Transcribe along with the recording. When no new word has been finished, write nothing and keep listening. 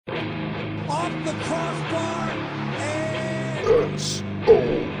off the crossbar and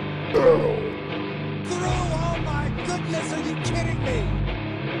S-O-L. through. Oh my goodness, are you kidding me?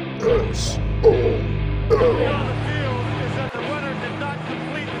 S-O-L. The field is that the runner did not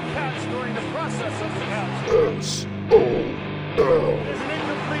complete the catch during the process of the catch. S-O-L. It's an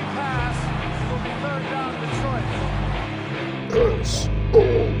incomplete pass. It will be third down Detroit.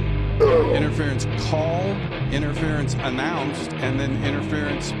 S-O-L. Interference called, interference announced, and then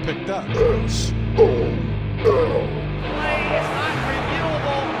interference picked up. S-O-L. Play is not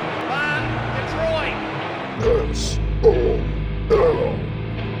reviewable by Detroit. S-O-L.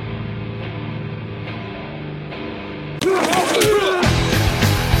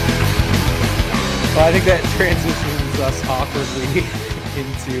 Well, I think that transitions us awkwardly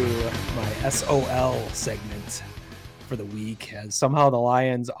into my SOL segment for the week, as somehow the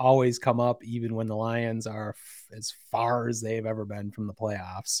Lions always come up even when the Lions are as far as they've ever been from the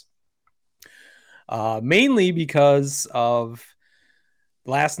playoffs. Mainly because of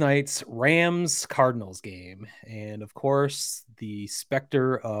last night's Rams-Cardinals game. And of course, the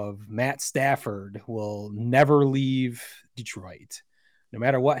specter of Matt Stafford will never leave Detroit. No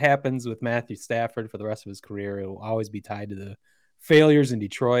matter what happens with Matthew Stafford for the rest of his career, it will always be tied to the failures in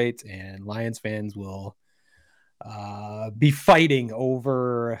Detroit, and Lions fans will be fighting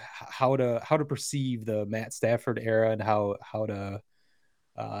over how to perceive the Matt Stafford era and how to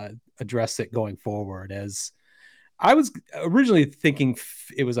address it going forward. As I was originally thinking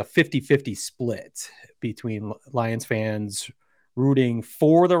it was a 50-50 split between Lions fans rooting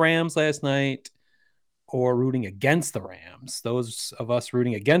for the Rams last night or rooting against the Rams. Those of us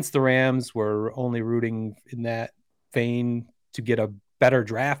rooting against the Rams were only rooting in that vein to get a better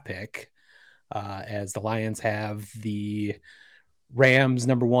draft pick, as the Lions have the Rams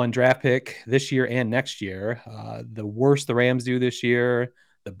 #1 draft pick this year and next year. The worse the Rams do this year,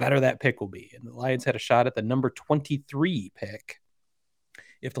 the better that pick will be. And the Lions had a shot at the number 23 pick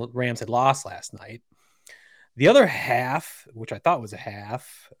if the Rams had lost last night. The other half, which I thought was a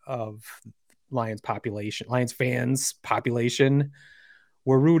half of Lions fans population,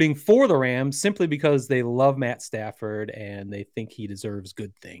 were rooting for the Rams simply because they love Matt Stafford and they think he deserves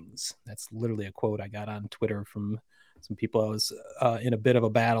good things. That's literally a quote I got on Twitter from some people I was in a bit of a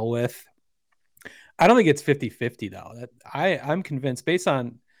battle with. I don't think it's 50-50 though. I'm convinced, based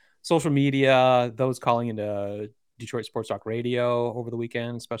on social media, those calling into Detroit Sports Talk Radio over the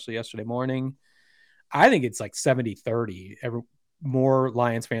weekend, especially yesterday morning, I think it's like 70-30. More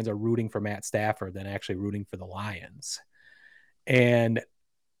Lions fans are rooting for Matt Stafford than actually rooting for the Lions. And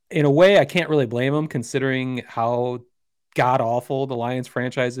in a way, I can't really blame them, considering how god-awful the Lions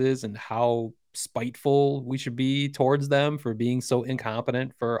franchise is and how spiteful we should be towards them for being so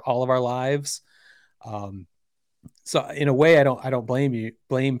incompetent for all of our lives. So in a way, I don't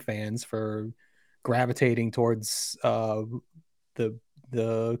blame fans for gravitating towards the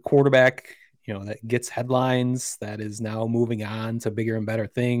quarterback, that gets headlines, that is now moving on to bigger and better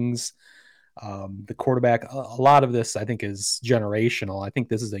things. The quarterback, a lot of this, I think, is generational. I think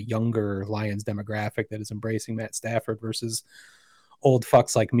this is a younger Lions demographic that is embracing Matt Stafford versus old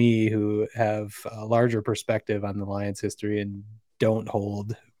fucks like me who have a larger perspective on the Lions history and don't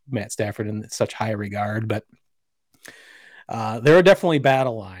hold Matt Stafford in such high regard. But there are definitely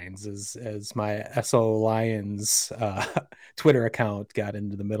battle lines as my SO Lions Twitter account got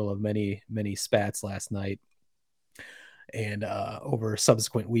into the middle of many, many spats last night and over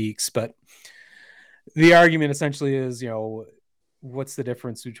subsequent weeks. But the argument essentially is, what's the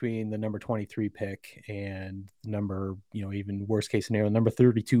difference between the number 23 pick and number, even worst case scenario, number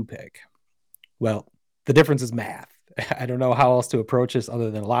 32 pick? Well, the difference is math. I don't know how else to approach this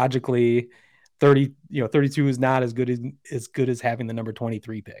other than logically. 32 is not as good as having the number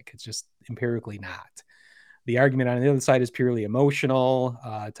 23 pick. It's just empirically not. The argument on the other side is purely emotional,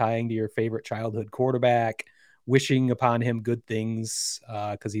 tying to your favorite childhood quarterback, wishing upon him good things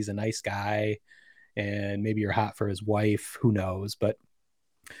because he's a nice guy, and maybe you're hot for his wife. Who knows? But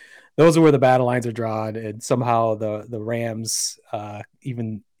those are where the battle lines are drawn, and somehow the Rams,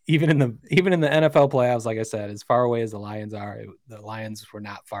 even in the NFL playoffs, like I said, as far away as the Lions are, the Lions were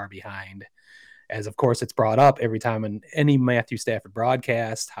not far behind. As of course it's brought up every time in any Matthew Stafford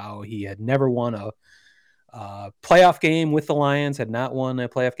broadcast, how he had never won a playoff game with the Lions, had not won a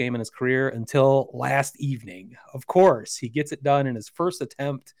playoff game in his career until last evening. Of course, he gets it done in his first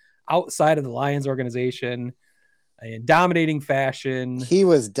attempt outside of the Lions organization in dominating fashion. He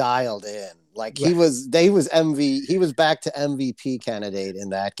was dialed in. Like he was back to MVP candidate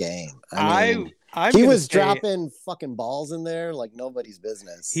in that game. I'm He gonna was say dropping fucking balls in there like nobody's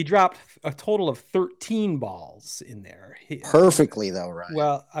business. he dropped a total of 13 balls in there. Perfectly though, Ryan.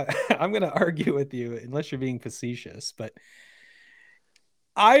 Well, I'm going to argue with you unless you're being facetious, but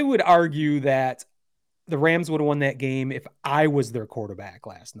I would argue that the Rams would have won that game if I was their quarterback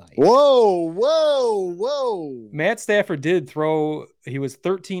last night. Whoa. Matt Stafford did throw. He was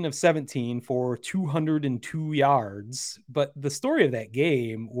 13 of 17 for 202 yards. But the story of that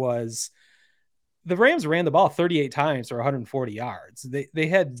game was the Rams ran the ball 38 times for 140 yards. They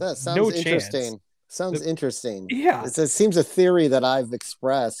had That sounds no interesting. chance. Sounds interesting. Yeah. It seems a theory that I've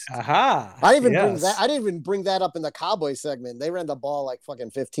expressed. Aha. I didn't even bring that up in the Cowboy segment. They ran the ball like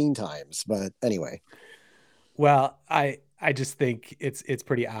fucking 15 times. But anyway. Well, I just think it's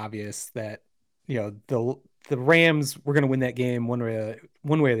pretty obvious that, you know, the Rams were going to win that game one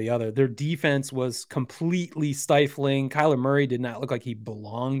way or the other. Their defense was completely stifling. Kyler Murray did not look like he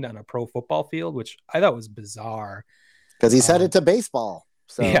belonged on a pro football field, which I thought was bizarre. Because he's headed to baseball.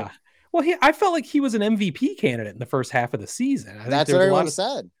 So yeah. Well, I felt like he was an MVP candidate in the first half of the season. I think that's what everyone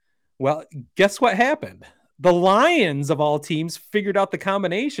said. Well, guess what happened? The Lions, of all teams, figured out the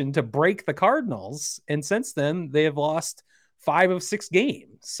combination to break the Cardinals. And since then, they have lost 5 of 6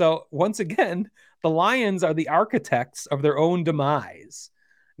 games. So once again, the Lions are the architects of their own demise.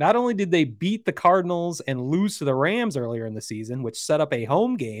 Not only did they beat the Cardinals and lose to the Rams earlier in the season, which set up a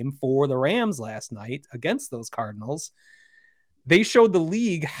home game for the Rams last night against those Cardinals, they showed the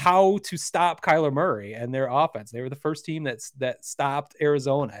league how to stop Kyler Murray and their offense. They were the first team that stopped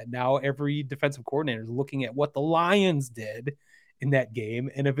Arizona. Now every defensive coordinator is looking at what the Lions did in that game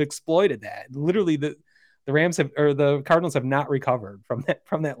and have exploited that. Literally, the Cardinals have not recovered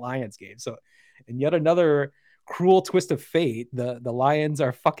from that Lions game. So, and yet another cruel twist of fate, the Lions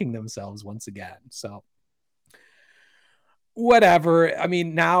are fucking themselves once again. So, whatever. I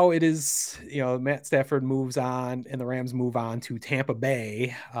mean, now it is, you know, Matt Stafford moves on and the Rams move on to Tampa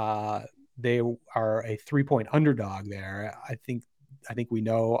Bay. They are a 3-point underdog there. I think we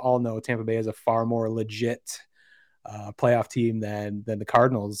all know Tampa Bay is a far more legit playoff team than the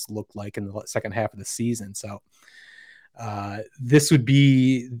Cardinals looked like in the second half of the season. So this would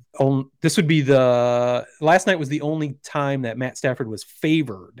be the last night was the only time that Matt Stafford was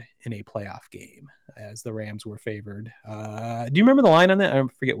favored in a playoff game, as the Rams were favored. Do you remember the line on that? I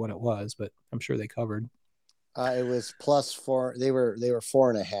forget what it was, but I'm sure they covered. It was +4. They were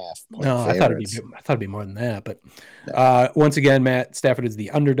 4.5. No, I thought it'd be more than that. But once again, Matt Stafford is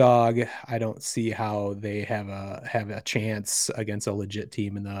the underdog. I don't see how they have a chance against a legit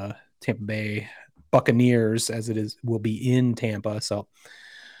team in the Tampa Bay Buccaneers, as it will be in Tampa. So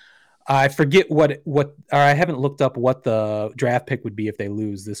I forget or I haven't looked up what the draft pick would be if they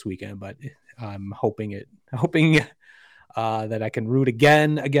lose this weekend, but I'm hoping that I can root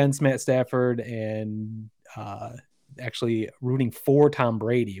again against Matt Stafford and actually rooting for Tom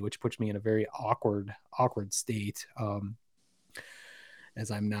Brady, which puts me in a very awkward state,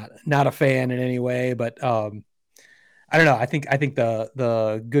 as I'm not a fan in any way, but I don't know. I think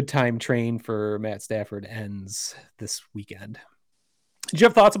the good time train for Matt Stafford ends this weekend. Did you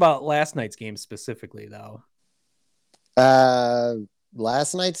have thoughts about last night's game specifically, though?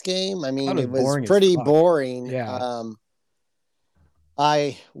 Last night's game? I mean, it was boring pretty boring. Yeah.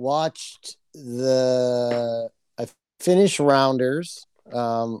 I watched I finished Rounders,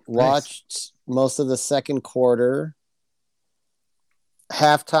 watched most of the second quarter.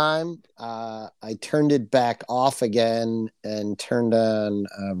 Halftime, I turned it back off again and turned on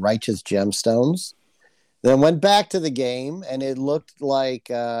Righteous Gemstones. Then went back to the game, and it looked like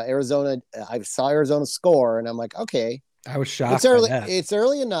Arizona. I saw Arizona score, and I'm like, okay. I was shocked. It's early. By that. It's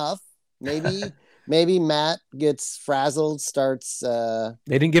early enough. Maybe Matt gets frazzled. Starts. They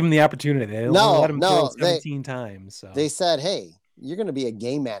didn't give him the opportunity. They let him throw 17 times. So. They said, "Hey, you're going to be a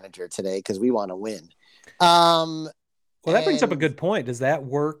game manager today because we want to win." Well, that brings up a good point. Does that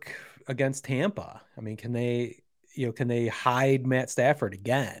work against Tampa? I mean, can they hide Matt Stafford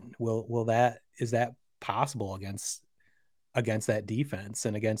again? Is that possible against that defense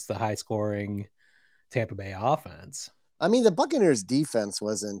and against the high scoring Tampa Bay offense? I mean, the Buccaneers defense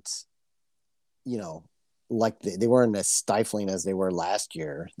wasn't, like they weren't as stifling as they were last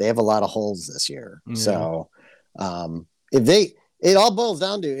year. They have a lot of holes this year. Mm-hmm. So, it all boils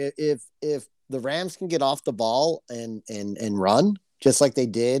down to if the Rams can get off the ball and run just like they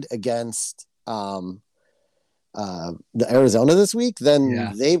did against the Arizona this week,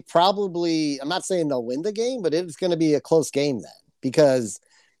 then they probably, I'm not saying they'll win the game, but it's going to be a close game then, because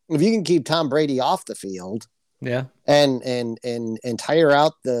if you can keep Tom Brady off the field and tire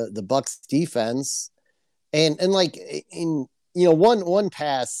out the Bucs defense and like one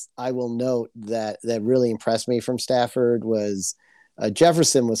pass I will note that really impressed me from Stafford was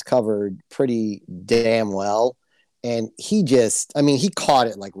Jefferson was covered pretty damn well, and he caught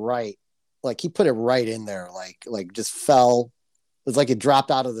it he put it right in there, like just fell. It was like it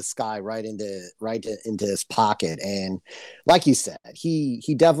dropped out of the sky right into his pocket, and like you said, he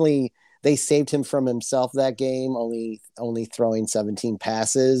definitely, they saved him from himself that game, only throwing 17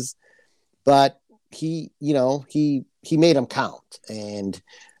 passes, but he made them count. And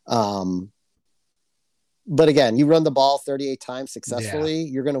but again, you run the ball 38 times successfully,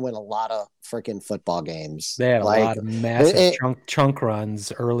 you're going to win a lot of freaking football games. They had a lot of massive chunk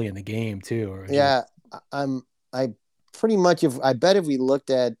runs early in the game too. Yeah, I pretty much, I bet if we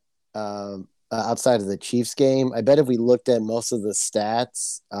looked at outside of the Chiefs game, I bet if we looked at most of the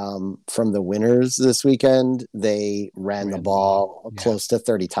stats from the winners this weekend, they ran the ball close to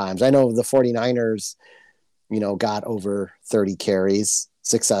 30 times. I know the 49ers, got over 30 carries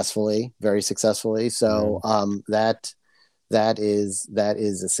very successfully. So that is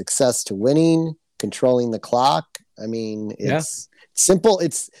a success to winning, controlling the clock. I mean, it's simple.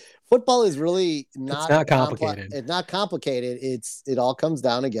 Football is really not complicated. It's not complicated. It all comes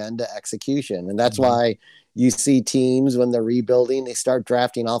down again to execution. And that's why you see teams, when they're rebuilding, they start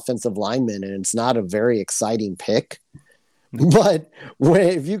drafting offensive linemen, and it's not a very exciting pick. But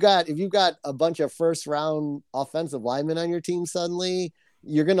if you got a bunch of first round offensive linemen on your team, suddenly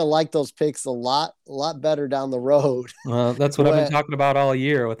you're going to like those picks a lot better down the road. Well, that's what I've been talking about all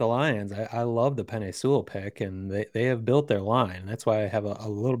year with the Lions. I love the Penei Sewell pick, and they have built their line. That's why I have a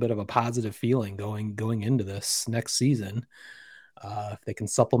little bit of a positive feeling going into this next season. If they can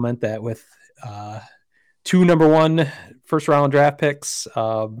supplement that with 2 number 1 first round draft picks,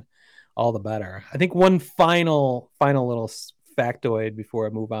 all the better. I think one final little factoid before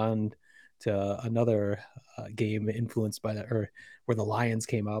I move on to another game influenced by where the Lions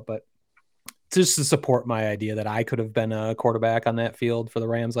came out, but just to support my idea that I could have been a quarterback on that field for the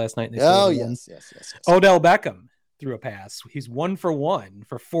Rams last night. Yes. Odell Beckham threw a pass. He's 1 for 1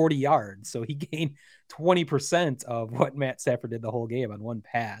 for 40 yards. So he gained 20% of what Matt Stafford did the whole game on one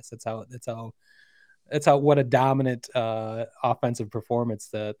pass. That's how what a dominant offensive performance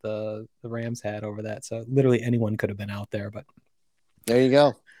that the Rams had over that. So literally anyone could have been out there, but there you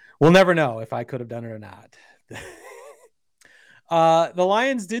go. We'll never know if I could have done it or not. The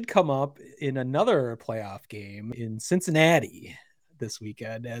Lions did come up in another playoff game in Cincinnati this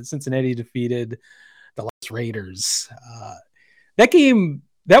weekend as Cincinnati defeated the Las Raiders.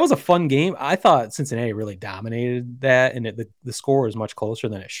 That was a fun game. I thought Cincinnati really dominated that, and the score was much closer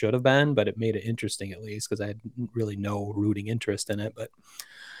than it should have been, but it made it interesting at least because I had really no rooting interest in it. But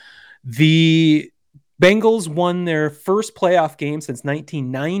the Bengals won their first playoff game since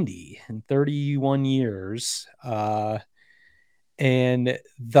 1990 in 31 years, and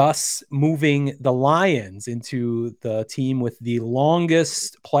thus moving the Lions into the team with the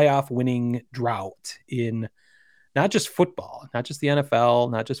longest playoff winning drought in not just football, not just the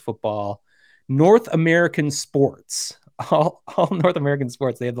NFL, not just football, North American sports, all North American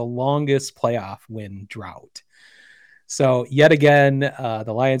sports. They have the longest playoff win drought. So yet again,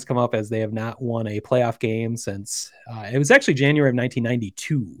 the Lions come up as they have not won a playoff game since it was actually January of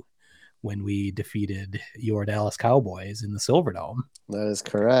 1992 when we defeated your Dallas Cowboys in the Silverdome. That is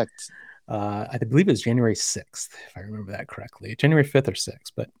correct. I believe it was January 6th, if I remember that correctly, January 5th or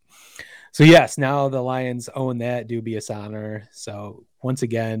 6th. But so yes, now the Lions own that dubious honor. So once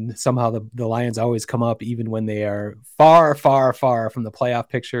again, somehow the Lions always come up even when they are far, far, far from the playoff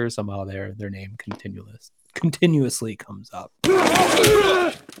picture. Somehow their name continuously comes up.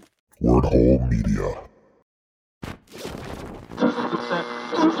 Wordhole Media.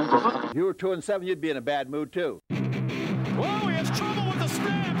 If you were 2-7, you'd be in a bad mood too. Whoa, he has trouble with the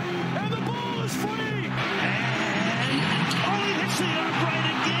snap, and the ball is free. And he hits the upright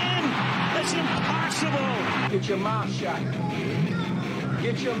again. That's impossible. Get your mouth shut.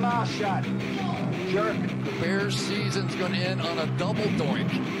 Get your mouth shut. Jerk. The Bears' season's going to end on a double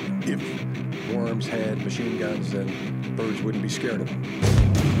doink. If worms had machine guns, then birds wouldn't be scared of them.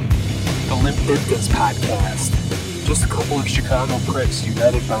 The Limp Bizkit Podcast. Just a couple of Chicago pricks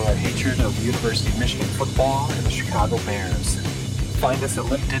united by our hatred of the University of Michigan football and the Chicago Bears. Find us at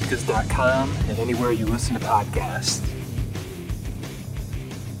limpditkas.com and anywhere you listen to podcasts.